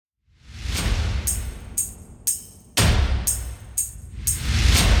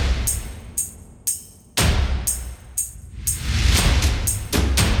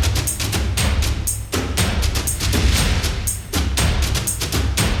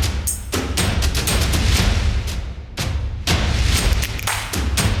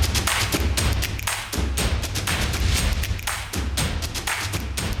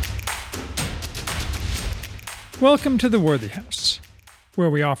Welcome to the Worthy House, where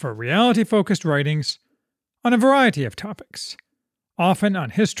we offer reality-focused writings on a variety of topics, often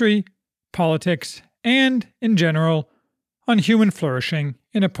on history, politics, and, in general, on human flourishing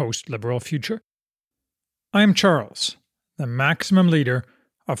in a post-liberal future. I am Charles, the maximum leader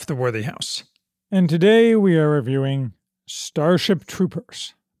of the Worthy House, and today we are reviewing Starship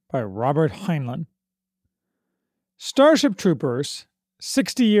Troopers by Robert Heinlein. Starship Troopers,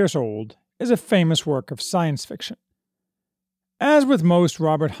 60 years old, is a famous work of science fiction. As with most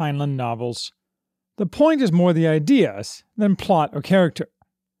Robert Heinlein novels, the point is more the ideas than plot or character.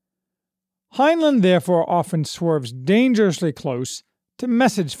 Heinlein therefore often swerves dangerously close to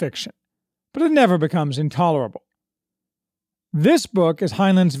message fiction, but it never becomes intolerable. This book is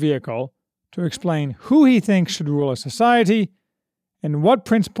Heinlein's vehicle to explain who he thinks should rule a society and what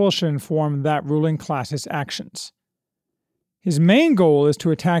principles should inform that ruling class's actions. His main goal is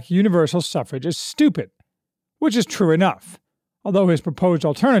to attack universal suffrage as stupid, which is true enough, although his proposed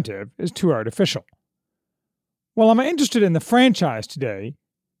alternative is too artificial. While I'm interested in the franchise today,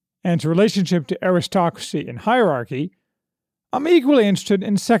 and its relationship to aristocracy and hierarchy, I'm equally interested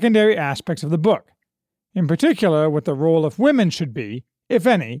in secondary aspects of the book, in particular what the role of women should be, if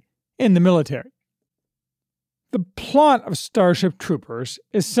any, in the military. The plot of Starship Troopers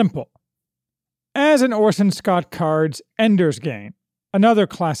is simple. As in Orson Scott Card's Ender's Game, another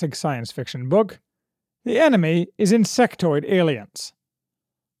classic science fiction book, the enemy is insectoid aliens.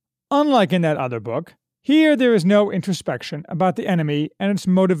 Unlike in that other book, here there is no introspection about the enemy and its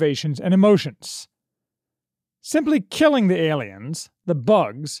motivations and emotions. Simply killing the aliens, the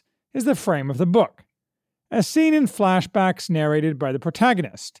bugs, is the frame of the book, as seen in flashbacks narrated by the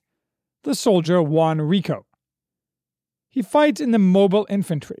protagonist, the soldier Juan Rico. He fights in the mobile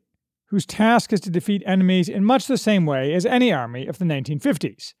infantry, whose task is to defeat enemies in much the same way as any army of the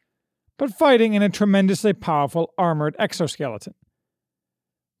 1950s, but fighting in a tremendously powerful armored exoskeleton.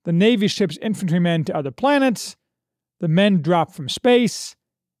 The Navy ships infantrymen to other planets, the men drop from space,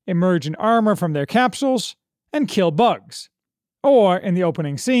 emerge in armor from their capsules, and kill bugs, or, in the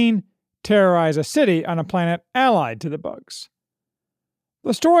opening scene, terrorize a city on a planet allied to the bugs.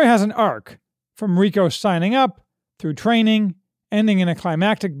 The story has an arc, from Rico signing up, through training, ending in a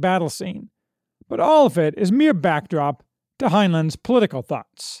climactic battle scene, but all of it is mere backdrop to Heinlein's political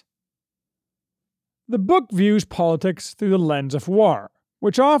thoughts. The book views politics through the lens of war,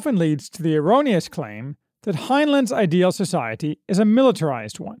 which often leads to the erroneous claim that Heinlein's ideal society is a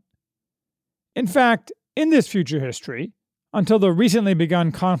militarized one. In fact, in this future history, until the recently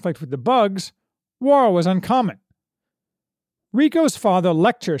begun conflict with the bugs, war was uncommon. Rico's father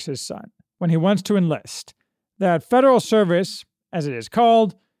lectures his son, when he wants to enlist, that federal service, as it is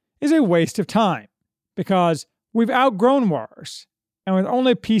called, is a waste of time, because we've outgrown wars, and with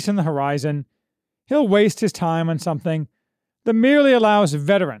only peace on the horizon, he'll waste his time on something that merely allows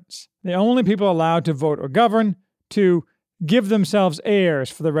veterans, the only people allowed to vote or govern, to give themselves heirs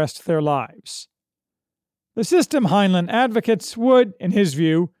for the rest of their lives. The system Heinlein advocates would, in his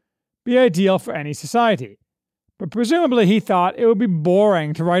view, be ideal for any society, but presumably he thought it would be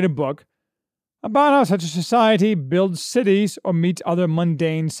boring to write a book about how such a society builds cities or meets other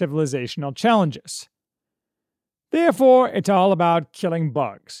mundane civilizational challenges. Therefore, it's all about killing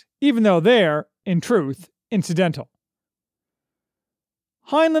bugs, even though they're, in truth, incidental.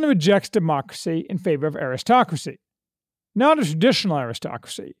 Heinlein rejects democracy in favor of aristocracy, not a traditional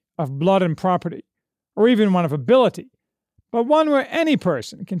aristocracy of blood and property, or even one of ability, but one where any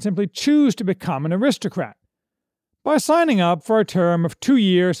person can simply choose to become an aristocrat by signing up for a term of 2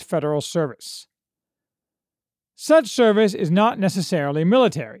 years federal service. Such service is not necessarily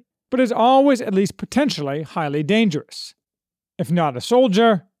military, but is always at least potentially highly dangerous. If not a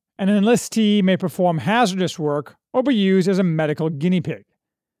soldier, an enlistee may perform hazardous work or be used as a medical guinea pig.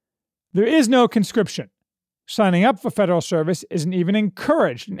 There is no conscription. Signing up for federal service isn't even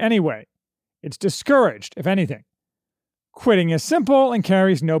encouraged in any way. It's discouraged, if anything. Quitting is simple and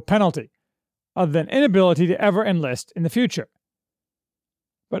carries no penalty, other than inability to ever enlist in the future.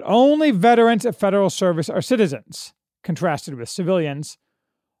 But only veterans of federal service are citizens, contrasted with civilians.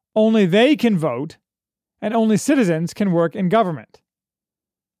 Only they can vote, and only citizens can work in government.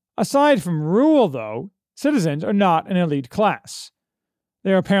 Aside from rule, though, citizens are not an elite class.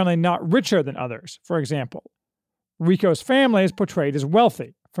 They are apparently not richer than others, for example. Rico's family is portrayed as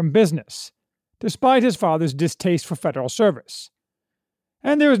wealthy, from business, despite his father's distaste for federal service.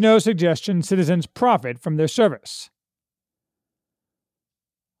 And there is no suggestion citizens profit from their service.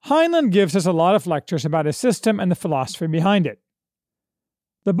 Heinlein gives us a lot of lectures about his system and the philosophy behind it.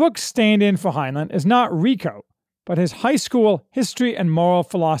 The book's stand-in for Heinlein is not Rico, but his high school history and moral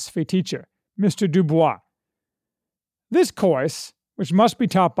philosophy teacher, Mr. Dubois. This course, which must be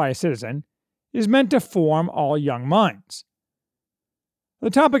taught by a citizen, is meant to form all young minds. The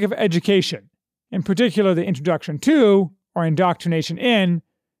topic of education, in particular the introduction to, or indoctrination in,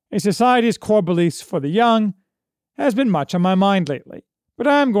 a society's core beliefs for the young, has been much on my mind lately, but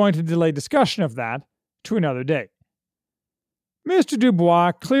I am going to delay discussion of that to another day. Mr.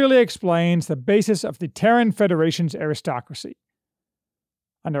 Dubois clearly explains the basis of the Terran Federation's aristocracy.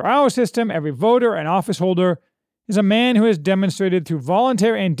 Under our system, every voter and office holder is a man who has demonstrated through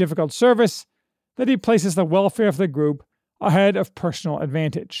voluntary and difficult service that he places the welfare of the group ahead of personal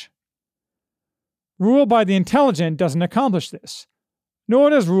advantage. Rule by the intelligent doesn't accomplish this, nor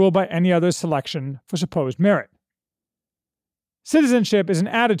does rule by any other selection for supposed merit. Citizenship is an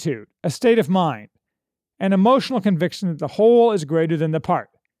attitude, a state of mind, an emotional conviction that the whole is greater than the part,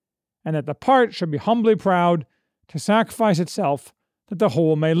 and that the part should be humbly proud to sacrifice itself that the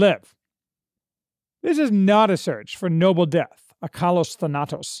whole may live. This is not a search for noble death, a kalos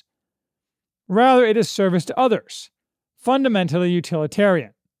thanatos. Rather, it is service to others, fundamentally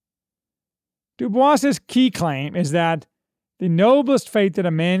utilitarian. Dubois's key claim is that the noblest fate that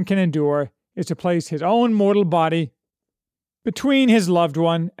a man can endure is to place his own mortal body between his loved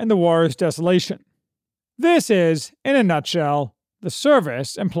one and the war's desolation. This is, in a nutshell, the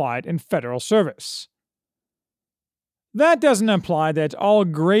service implied in federal service. That doesn't imply that it's all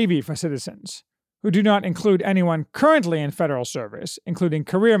gravy for citizens, who do not include anyone currently in federal service, including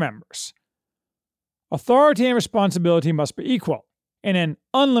career members. Authority and responsibility must be equal. In an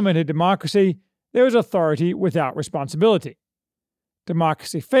unlimited democracy, there is authority without responsibility.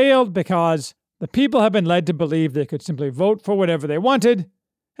 Democracy failed because the people have been led to believe they could simply vote for whatever they wanted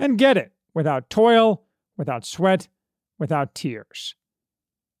and get it without toil, without sweat, without tears.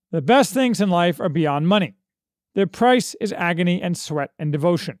 The best things in life are beyond money. Their price is agony and sweat and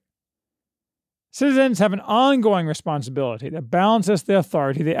devotion. Citizens have an ongoing responsibility that balances the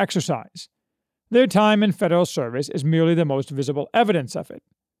authority they exercise. Their time in federal service is merely the most visible evidence of it.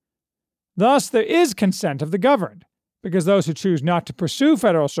 Thus, there is consent of the governed, because those who choose not to pursue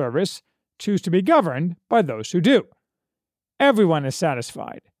federal service choose to be governed by those who do. Everyone is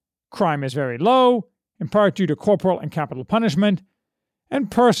satisfied. Crime is very low, in part due to corporal and capital punishment,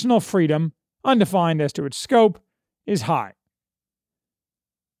 and personal freedom, undefined as to its scope, is high.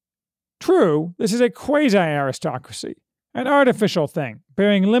 True, this is a quasi-aristocracy, an artificial thing,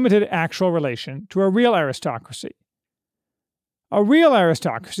 bearing limited actual relation to a real aristocracy. A real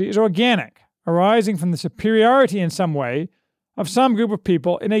aristocracy is organic, arising from the superiority in some way of some group of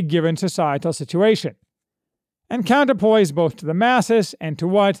people in a given societal situation, and counterpoised both to the masses and to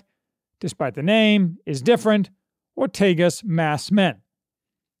what, despite the name, is different, Ortega's mass men.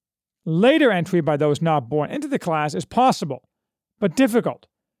 Later entry by those not born into the class is possible, but difficult,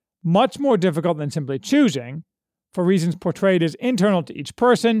 much more difficult than simply choosing, for reasons portrayed as internal to each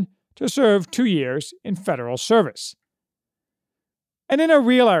person, to serve 2 years in federal service. And in a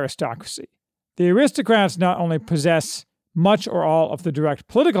real aristocracy, the aristocrats not only possess much or all of the direct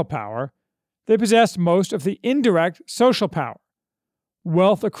political power, they possess most of the indirect social power.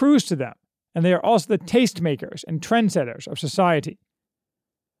 Wealth accrues to them, and they are also the tastemakers and trendsetters of society.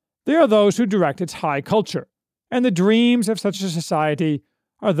 They are those who direct its high culture, and the dreams of such a society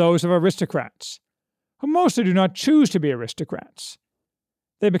are those of aristocrats, who mostly do not choose to be aristocrats.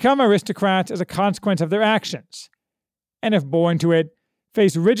 They become aristocrats as a consequence of their actions, and if born to it,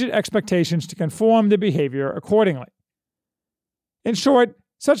 face rigid expectations to conform their behavior accordingly. In short,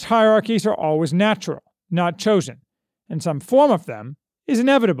 such hierarchies are always natural, not chosen, and some form of them is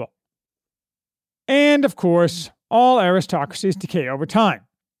inevitable. And, of course, all aristocracies decay over time,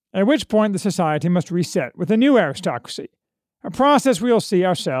 at which point the society must reset with a new aristocracy, a process we will see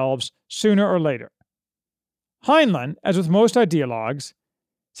ourselves sooner or later. Heinlein, as with most ideologues,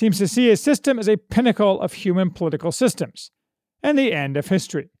 seems to see a system as a pinnacle of human political systems, and the end of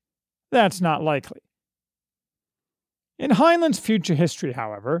history. That's not likely. In Heinlein's future history,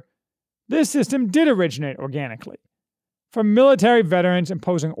 however, this system did originate organically, from military veterans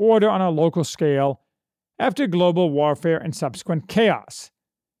imposing order on a local scale after global warfare and subsequent chaos.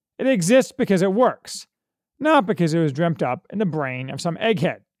 It exists because it works, not because it was dreamt up in the brain of some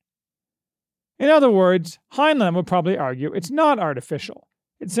egghead. In other words, Heinlein would probably argue it's not artificial,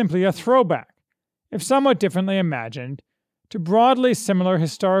 it's simply a throwback, if somewhat differently imagined, to broadly similar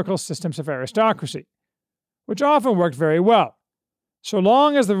historical systems of aristocracy, which often worked very well, so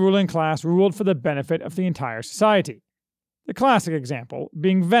long as the ruling class ruled for the benefit of the entire society, the classic example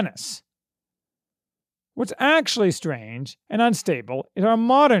being Venice. What's actually strange and unstable is our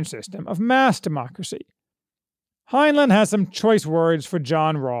modern system of mass democracy. Heinlein has some choice words for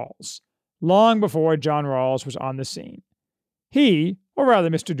John Rawls: long before John Rawls was on the scene. He, or rather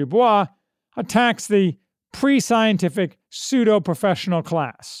Mr. Dubois, attacks the pre-scientific pseudo-professional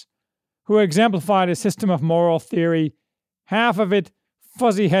class, who exemplified a system of moral theory, half of it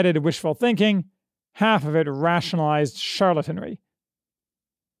fuzzy-headed wishful thinking, half of it rationalized charlatanry.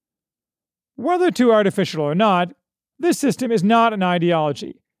 Whether too artificial or not, this system is not an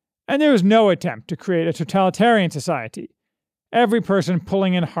ideology, and there is no attempt to create a totalitarian society, every person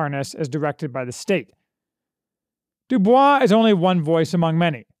pulling in harness as directed by the state. Dubois is only one voice among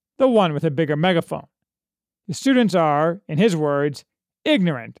many, the one with a bigger megaphone. The students are, in his words,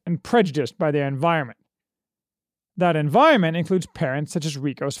 ignorant and prejudiced by their environment. That environment includes parents such as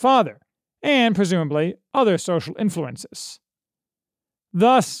Rico's father, and, presumably, other social influences.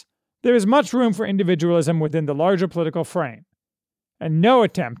 Thus, there is much room for individualism within the larger political frame, and no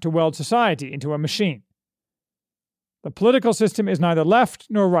attempt to weld society into a machine. The political system is neither left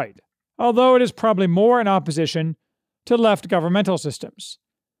nor right, although it is probably more in opposition to left governmental systems,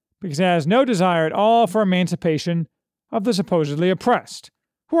 because it has no desire at all for emancipation of the supposedly oppressed,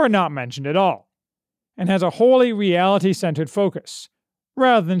 who are not mentioned at all, and has a wholly reality-centered focus,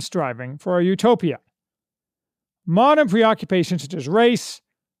 rather than striving for a utopia. Modern preoccupations such as race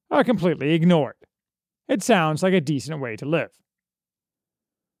are completely ignored. It sounds like a decent way to live.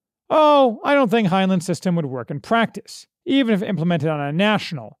 Oh, I don't think Heinlein's system would work in practice, even if implemented on a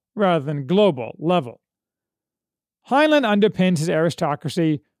national, rather than global, level. Heinlein underpins his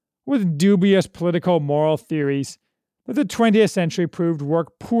aristocracy with dubious political moral theories that the 20th century proved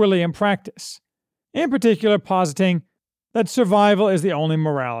work poorly in practice, in particular positing that survival is the only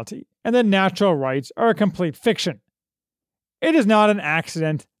morality and that natural rights are a complete fiction. It is not an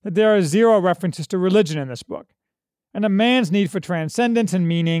accident that there are zero references to religion in this book, and a man's need for transcendence and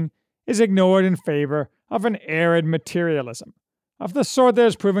meaning is ignored in favor of an arid materialism, of the sort that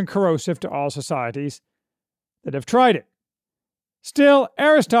has proven corrosive to all societies that have tried it. Still,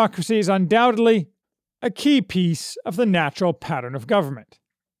 aristocracy is undoubtedly a key piece of the natural pattern of government.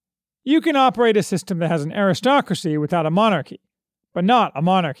 You can operate a system that has an aristocracy without a monarchy, but not a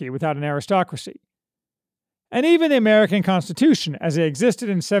monarchy without an aristocracy. And even the American Constitution, as it existed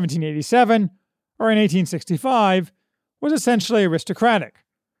in 1787 or in 1865, was essentially aristocratic,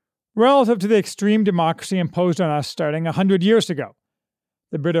 relative to the extreme democracy imposed on us starting 100 years ago,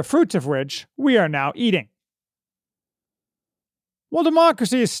 the bitter fruits of which we are now eating. While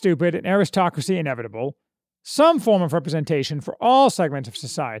democracy is stupid and aristocracy inevitable, some form of representation for all segments of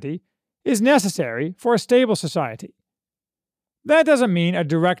society is necessary for a stable society. That doesn't mean a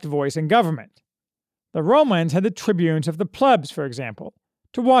direct voice in government. The Romans had the tribunes of the plebs, for example,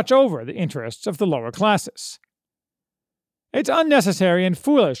 to watch over the interests of the lower classes. It's unnecessary and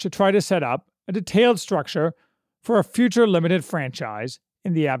foolish to try to set up a detailed structure for a future limited franchise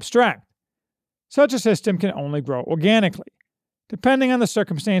in the abstract. Such a system can only grow organically, depending on the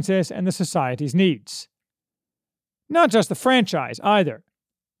circumstances and the society's needs. Not just the franchise, either.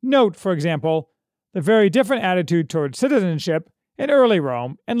 Note, for example, the very different attitude toward citizenship in early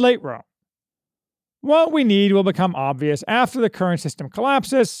Rome and late Rome. What we need will become obvious after the current system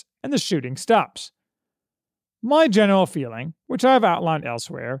collapses and the shooting stops. My general feeling, which I have outlined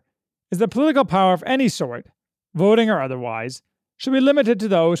elsewhere, is that political power of any sort, voting or otherwise, should be limited to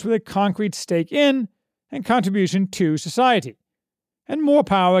those with a concrete stake in and contribution to society, and more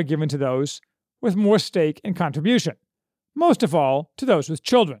power given to those with more stake and contribution, most of all to those with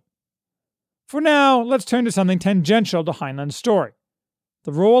children. For now, let's turn to something tangential to Heinlein's story,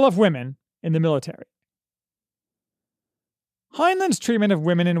 the role of women in the military. Heinlein's treatment of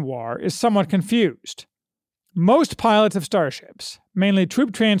women in war is somewhat confused. Most pilots of starships, mainly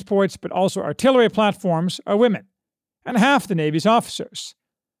troop transports but also artillery platforms, are women, and half the Navy's officers,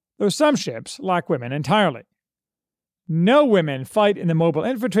 though some ships lack women entirely. No women fight in the mobile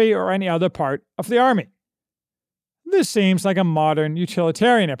infantry or any other part of the Army. This seems like a modern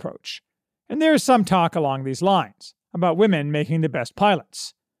utilitarian approach, and there is some talk along these lines about women making the best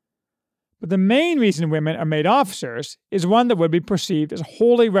pilots. But the main reason women are made officers is one that would be perceived as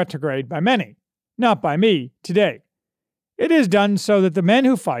wholly retrograde by many, not by me, today. It is done so that the men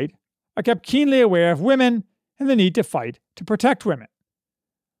who fight are kept keenly aware of women and the need to fight to protect women.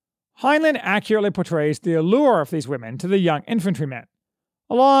 Heinlein accurately portrays the allure of these women to the young infantrymen,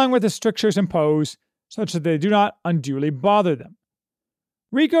 along with the strictures imposed such that they do not unduly bother them.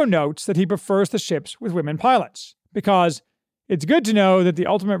 Rico notes that he prefers the ships with women pilots, because it's good to know that the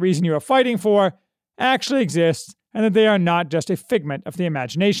ultimate reason you are fighting for actually exists and that they are not just a figment of the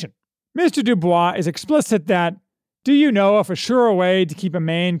imagination. Mr. Dubois is explicit that, do you know of a surer way to keep a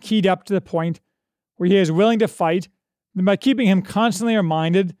man keyed up to the point where he is willing to fight than by keeping him constantly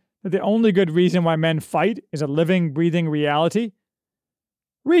reminded that the only good reason why men fight is a living, breathing reality?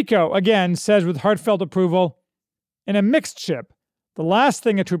 Rico, again, says with heartfelt approval, in a mixed ship, the last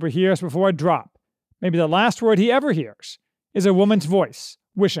thing a trooper hears before a drop, maybe the last word he ever hears, is a woman's voice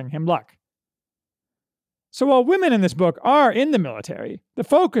wishing him luck. So while women in this book are in the military, the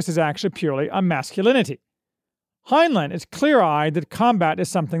focus is actually purely on masculinity. Heinlein is clear-eyed that combat is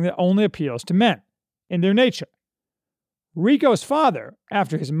something that only appeals to men, in their nature. Rico's father,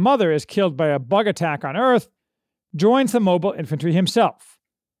 after his mother is killed by a bug attack on Earth, joins the mobile infantry himself,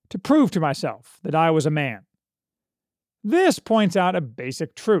 to prove to myself that I was a man. This points out a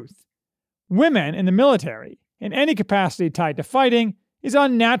basic truth. Women in the military, in any capacity tied to fighting, is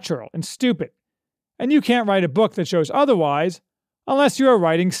unnatural and stupid, and you can't write a book that shows otherwise unless you are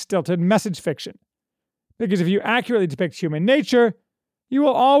writing stilted message fiction. Because if you accurately depict human nature, you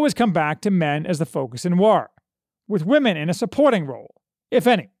will always come back to men as the focus in war, with women in a supporting role, if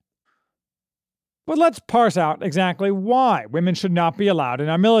any. But let's parse out exactly why women should not be allowed in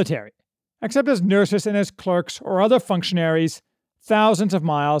our military, except as nurses and as clerks or other functionaries thousands of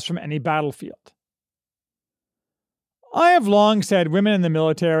miles from any battlefield. I have long said women in the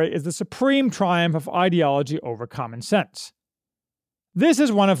military is the supreme triumph of ideology over common sense. This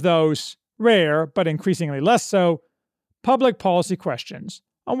is one of those, rare, but increasingly less so, public policy questions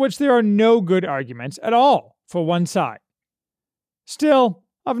on which there are no good arguments at all for one side. Still,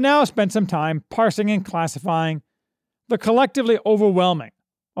 I've now spent some time parsing and classifying the collectively overwhelming,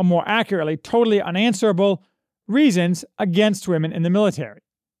 or more accurately, totally unanswerable, reasons against women in the military.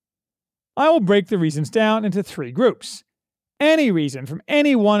 I will break the reasons down into three groups, any reason from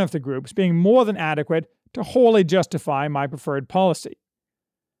any one of the groups being more than adequate to wholly justify my preferred policy.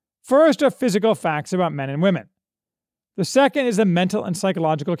 First are physical facts about men and women. The second is the mental and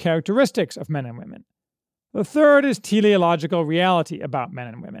psychological characteristics of men and women. The third is teleological reality about men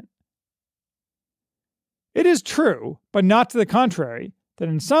and women. It is true, but not to the contrary, that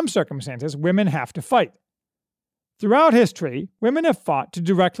in some circumstances women have to fight. Throughout history, women have fought to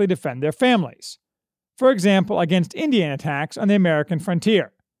directly defend their families, for example, against Indian attacks on the American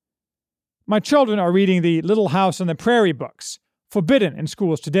frontier. My children are reading the Little House on the Prairie books, forbidden in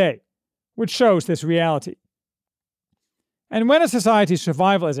schools today, which shows this reality. And when a society's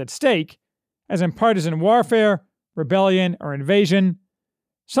survival is at stake, as in partisan warfare, rebellion, or invasion,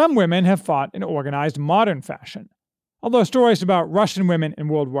 some women have fought in organized modern fashion, although stories about Russian women in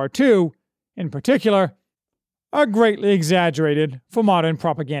World War II, in particular, are greatly exaggerated for modern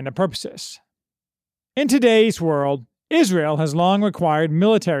propaganda purposes. In today's world, Israel has long required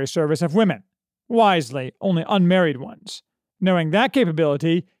military service of women, wisely only unmarried ones, knowing that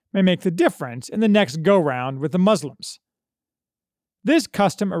capability may make the difference in the next go-round with the Muslims. This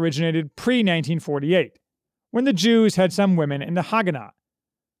custom originated pre-1948, when the Jews had some women in the Haganah,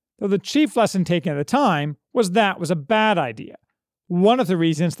 though the chief lesson taken at the time was that was a bad idea. One of the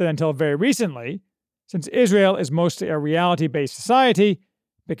reasons that until very recently, since Israel is mostly a reality-based society,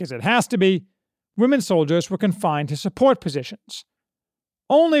 because it has to be, women soldiers were confined to support positions.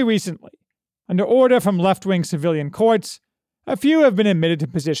 Only recently, under order from left-wing civilian courts, a few have been admitted to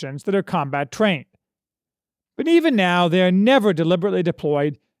positions that are combat-trained. But even now, they are never deliberately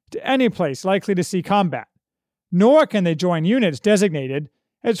deployed to any place likely to see combat, nor can they join units designated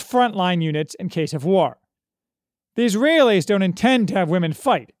as frontline units in case of war. The Israelis don't intend to have women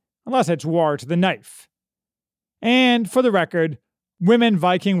fight, unless it's war to the knife. And, for the record, women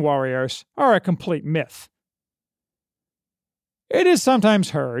Viking warriors are a complete myth. It is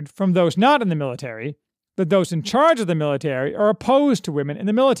sometimes heard from those not in the military that those in charge of the military are opposed to women in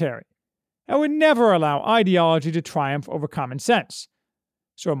the military and would never allow ideology to triumph over common sense.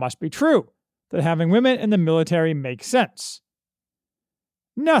 So it must be true that having women in the military makes sense.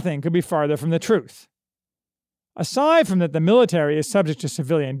 Nothing could be farther from the truth. Aside from that the military is subject to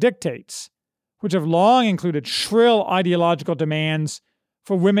civilian dictates, which have long included shrill ideological demands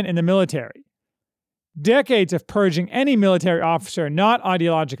for women in the military, decades of purging any military officer not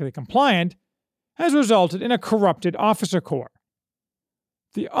ideologically compliant has resulted in a corrupted officer corps.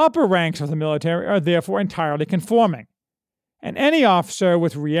 The upper ranks of the military are therefore entirely conforming, and any officer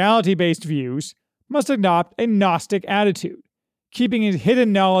with reality-based views must adopt a Gnostic attitude, keeping his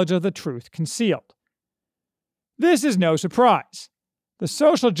hidden knowledge of the truth concealed. This is no surprise. The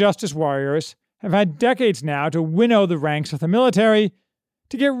social justice warriors have had decades now to winnow the ranks of the military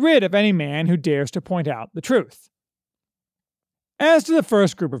to get rid of any man who dares to point out the truth. As to the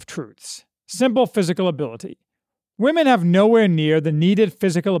first group of truths, simple physical ability, women have nowhere near the needed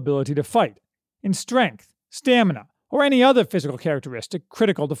physical ability to fight, in strength, stamina, or any other physical characteristic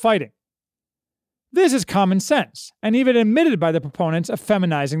critical to fighting. This is common sense, and even admitted by the proponents of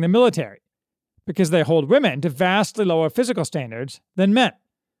feminizing the military, because they hold women to vastly lower physical standards than men.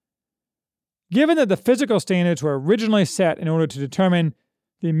 Given that the physical standards were originally set in order to determine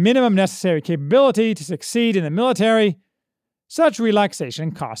the minimum necessary capability to succeed in the military, such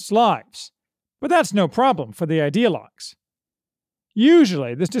relaxation costs lives. But that's no problem for the ideologues.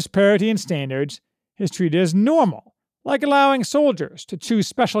 Usually, this disparity in standards is treated as normal, like allowing soldiers to choose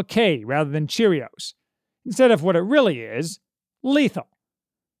Special K rather than Cheerios, instead of what it really is, lethal.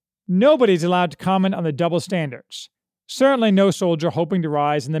 Nobody's allowed to comment on the double standards, certainly no soldier hoping to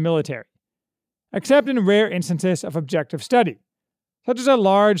rise in the military, except in rare instances of objective study, such as a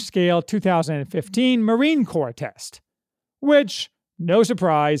large-scale 2015 Marine Corps test, which, no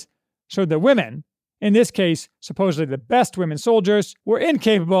surprise, showed that women, in this case supposedly the best women soldiers, were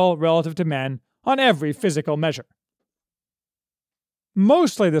incapable relative to men on every physical measure.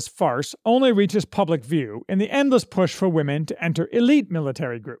 Mostly this farce only reaches public view in the endless push for women to enter elite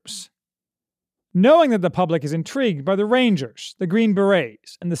military groups. Knowing that the public is intrigued by the Rangers, the Green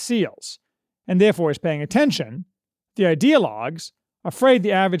Berets, and the SEALs, and therefore is paying attention, the ideologues, afraid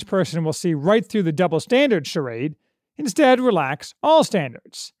the average person will see right through the double standard charade, instead relax all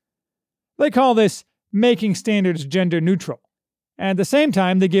standards. They call this making standards gender neutral, and at the same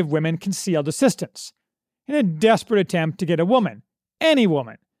time they give women concealed assistance, in a desperate attempt to get a woman, any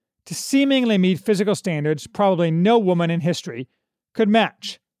woman, to seemingly meet physical standards probably no woman in history could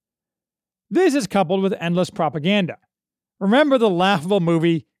match. This is coupled with endless propaganda. Remember the laughable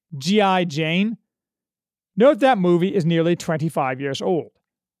movie G.I. Jane? Note that movie is nearly 25 years old.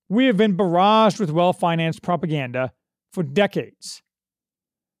 We have been barraged with well-financed propaganda for decades.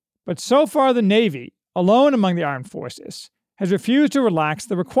 But so far the Navy, alone among the armed forces, has refused to relax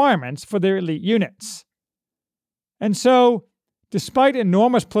the requirements for their elite units. And so, despite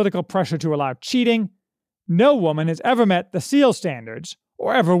enormous political pressure to allow cheating, no woman has ever met the SEAL standards,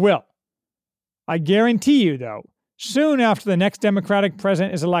 or ever will. I guarantee you, though, soon after the next Democratic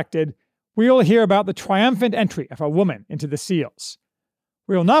president is elected, we will hear about the triumphant entry of a woman into the SEALs.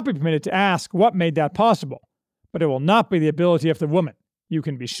 We will not be permitted to ask what made that possible, but it will not be the ability of the woman, you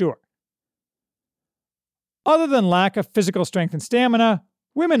can be sure. Other than lack of physical strength and stamina,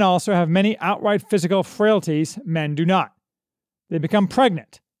 women also have many outright physical frailties men do not. They become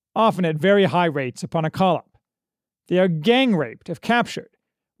pregnant, often at very high rates upon a call-up. They are gang raped if captured,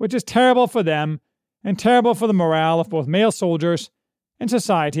 which is terrible for them and terrible for the morale of both male soldiers and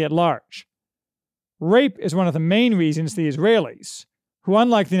society at large. Rape is one of the main reasons the Israelis, who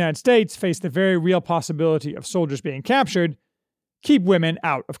unlike the United States face the very real possibility of soldiers being captured, keep women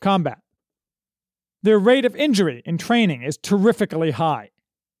out of combat. Their rate of injury in training is terrifically high.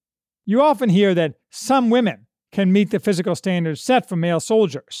 You often hear that some women can meet the physical standards set for male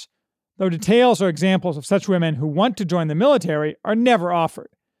soldiers, though details or examples of such women who want to join the military are never offered.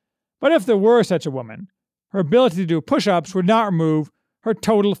 But if there were such a woman, her ability to do push-ups would not remove her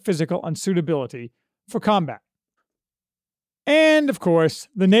total physical unsuitability for combat. And, of course,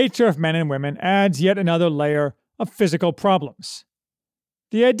 the nature of men and women adds yet another layer of physical problems.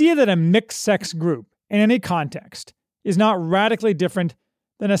 The idea that a mixed-sex group, in any context, is not radically different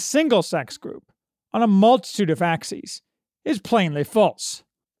than a single-sex group on a multitude of axes is plainly false.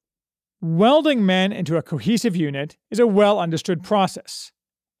 Welding men into a cohesive unit is a well-understood process.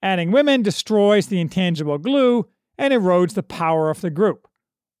 Adding women destroys the intangible glue and erodes the power of the group,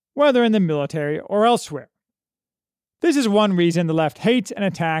 whether in the military or elsewhere. This is one reason the left hates and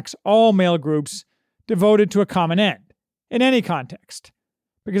attacks all male groups devoted to a common end, in any context,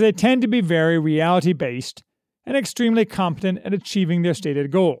 because they tend to be very reality-based and extremely competent at achieving their stated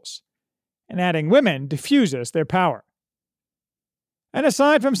goals, and adding women diffuses their power. And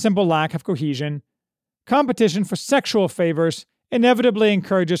aside from simple lack of cohesion, competition for sexual favors inevitably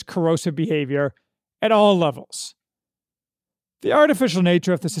encourages corrosive behavior at all levels. The artificial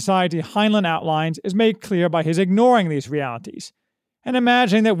nature of the society Heinlein outlines is made clear by his ignoring these realities and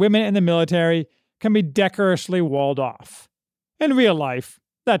imagining that women in the military can be decorously walled off. In real life,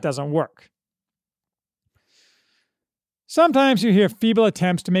 that doesn't work. Sometimes you hear feeble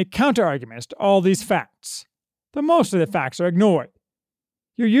attempts to make counter-arguments to all these facts, though most of the facts are ignored.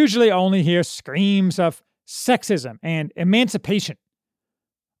 You usually only hear screams of sexism and emancipation.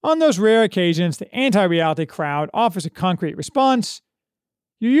 On those rare occasions the anti-reality crowd offers a concrete response,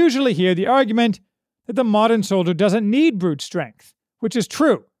 you usually hear the argument that the modern soldier doesn't need brute strength, which is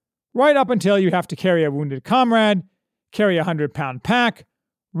true, right up until you have to carry a wounded comrade, carry a 100-pound pack,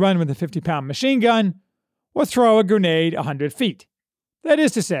 run with a 50-pound machine gun, or throw a grenade 100 feet. That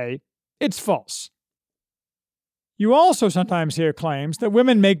is to say, it's false. You also sometimes hear claims that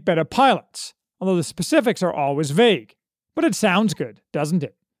women make better pilots, although the specifics are always vague. But it sounds good, doesn't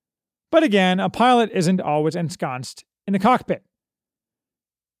it? But again, a pilot isn't always ensconced in the cockpit.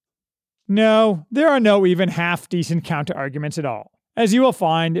 No, there are no even half-decent counter-arguments at all, as you will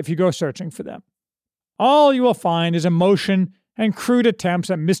find if you go searching for them. All you will find is emotion and crude attempts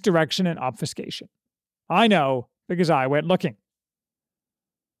at misdirection and obfuscation. I know, because I went looking.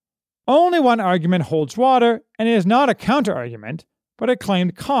 Only one argument holds water, and it is not a counter-argument, but a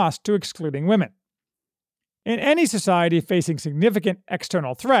claimed cost to excluding women. In any society facing significant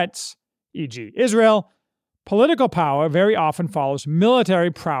external threats, e.g. Israel, political power very often follows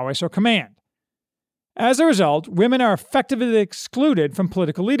military prowess or command. As a result, women are effectively excluded from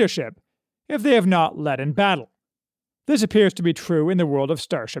political leadership if they have not led in battle. This appears to be true in the world of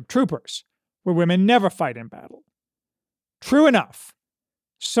Starship troopers, where women never fight in battle. True enough.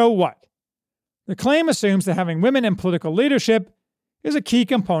 So what? The claim assumes that having women in political leadership is a key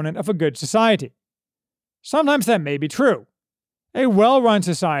component of a good society. Sometimes that may be true. A well-run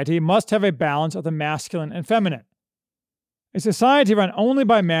society must have a balance of the masculine and feminine. A society run only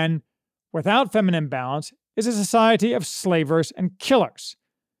by men without feminine balance is a society of slavers and killers.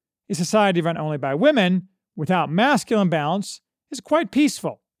 A society run only by women without masculine balance is quite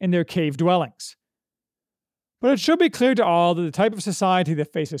peaceful in their cave dwellings. But it should be clear to all that the type of society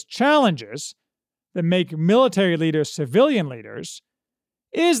that faces challenges that make military leaders civilian leaders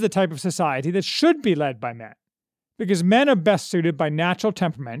is the type of society that should be led by men, because men are best suited by natural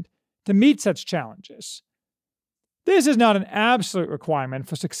temperament to meet such challenges. This is not an absolute requirement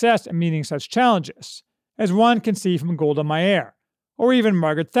for success in meeting such challenges, as one can see from Golda Meir, or even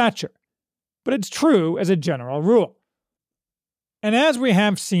Margaret Thatcher, but it's true as a general rule. And as we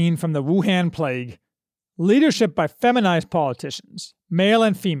have seen from the Wuhan plague, leadership by feminized politicians, male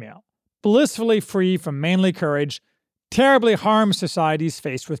and female, blissfully free from manly courage, terribly harms societies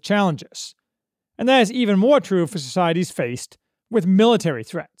faced with challenges. And that is even more true for societies faced with military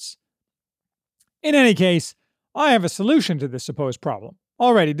threats. In any case, I have a solution to this supposed problem,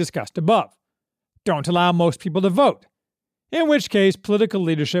 already discussed above. Don't allow most people to vote, in which case political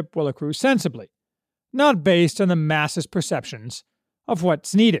leadership will accrue sensibly, not based on the masses' perceptions of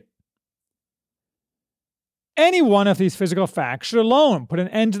what's needed. Any one of these physical facts should alone put an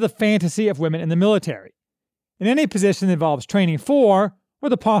end to the fantasy of women in the military, in any position that involves training for, or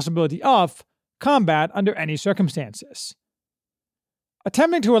the possibility of, combat under any circumstances.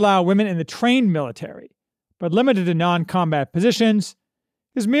 Attempting to allow women in the trained military, but limited to non-combat positions,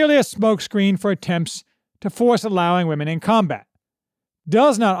 is merely a smokescreen for attempts to force allowing women in combat,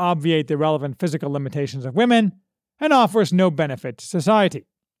 does not obviate the relevant physical limitations of women, and offers no benefit to society.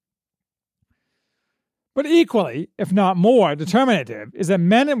 But equally, if not more, determinative is that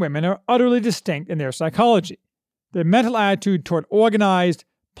men and women are utterly distinct in their psychology, their mental attitude toward organized,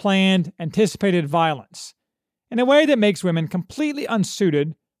 planned, anticipated violence, in a way that makes women completely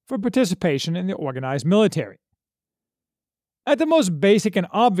unsuited for participation in the organized military. At the most basic and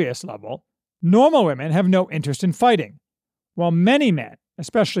obvious level, normal women have no interest in fighting, while many men,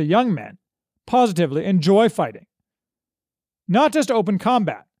 especially young men, positively enjoy fighting. Not just open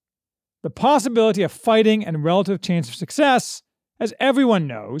combat. The possibility of fighting and relative chance of success, as everyone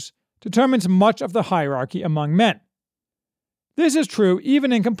knows, determines much of the hierarchy among men. This is true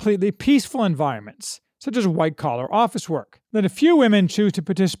even in completely peaceful environments, such as white-collar office work. That a few women choose to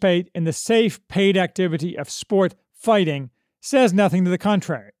participate in the safe, paid activity of sport fighting says nothing to the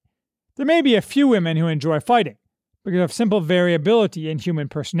contrary. There may be a few women who enjoy fighting, because of simple variability in human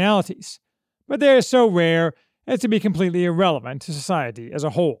personalities, but they are so rare as to be completely irrelevant to society as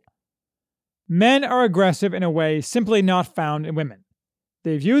a whole. Men are aggressive in a way simply not found in women.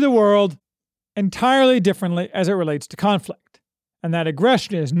 They view the world entirely differently as it relates to conflict, and that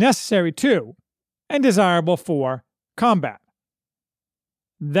aggression is necessary to, and desirable for, combat.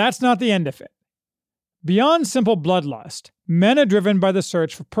 That's not the end of it. Beyond simple bloodlust, men are driven by the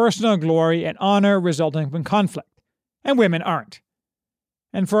search for personal glory and honor resulting from conflict, and women aren't.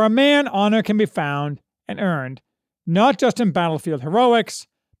 And for a man, honor can be found and earned not just in battlefield heroics,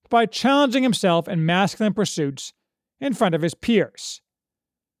 but by challenging himself in masculine pursuits in front of his peers.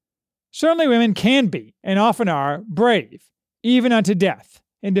 Certainly women can be, and often are, brave, even unto death,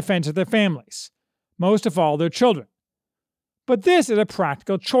 in defense of their families, most of all their children. But this is a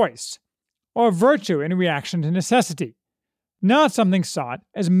practical choice, or virtue in reaction to necessity, not something sought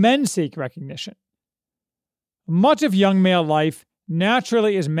as men seek recognition. Much of young male life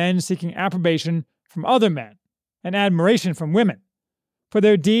naturally is men seeking approbation from other men, and admiration from women, for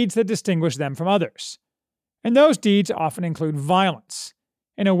their deeds that distinguish them from others. And those deeds often include violence,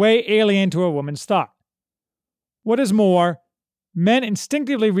 in a way alien to a woman's thought. What is more, men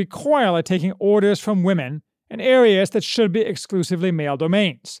instinctively recoil taking orders from women in areas that should be exclusively male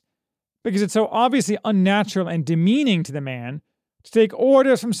domains, because it's so obviously unnatural and demeaning to the man to take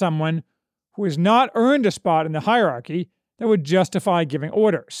orders from someone who has not earned a spot in the hierarchy that would justify giving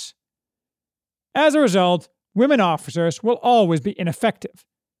orders. As a result, women officers will always be ineffective.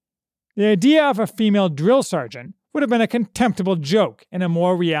 The idea of a female drill sergeant would have been a contemptible joke in a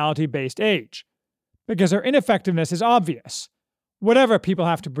more reality-based age, because her ineffectiveness is obvious, whatever people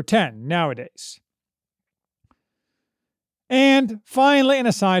have to pretend nowadays. And finally, and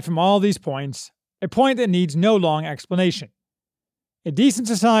aside from all these points, a point that needs no long explanation. A decent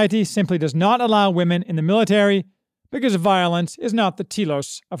society simply does not allow women in the military because violence is not the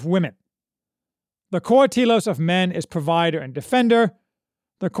telos of women. The core telos of men is provider and defender.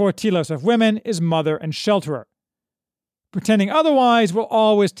 The core telos of women is mother and shelterer. Pretending otherwise will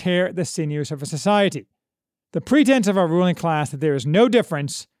always tear at the sinews of a society. The pretense of our ruling class that there is no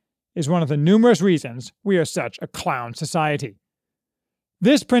difference is one of the numerous reasons we are such a clown society.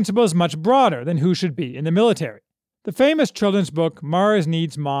 This principle is much broader than who should be in the military. The famous children's book Mars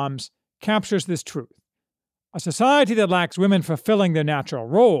Needs Moms captures this truth. A society that lacks women fulfilling their natural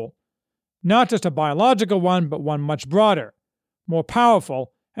role, not just a biological one, but one much broader, more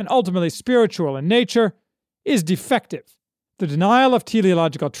powerful, and ultimately spiritual in nature, is defective. The denial of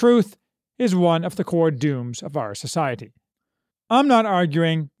teleological truth is one of the core dooms of our society. I'm not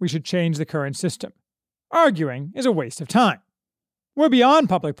arguing we should change the current system. Arguing is a waste of time. We're beyond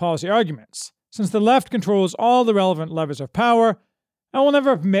public policy arguments, since the left controls all the relevant levers of power and will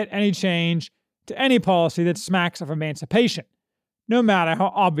never permit any change to any policy that smacks of emancipation, no matter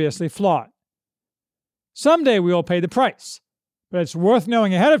how obviously flawed. Someday we will pay the price, but it's worth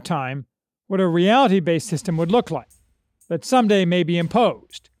knowing ahead of time what a reality-based system would look like, that someday may be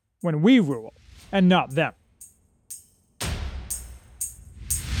imposed when we rule and not them.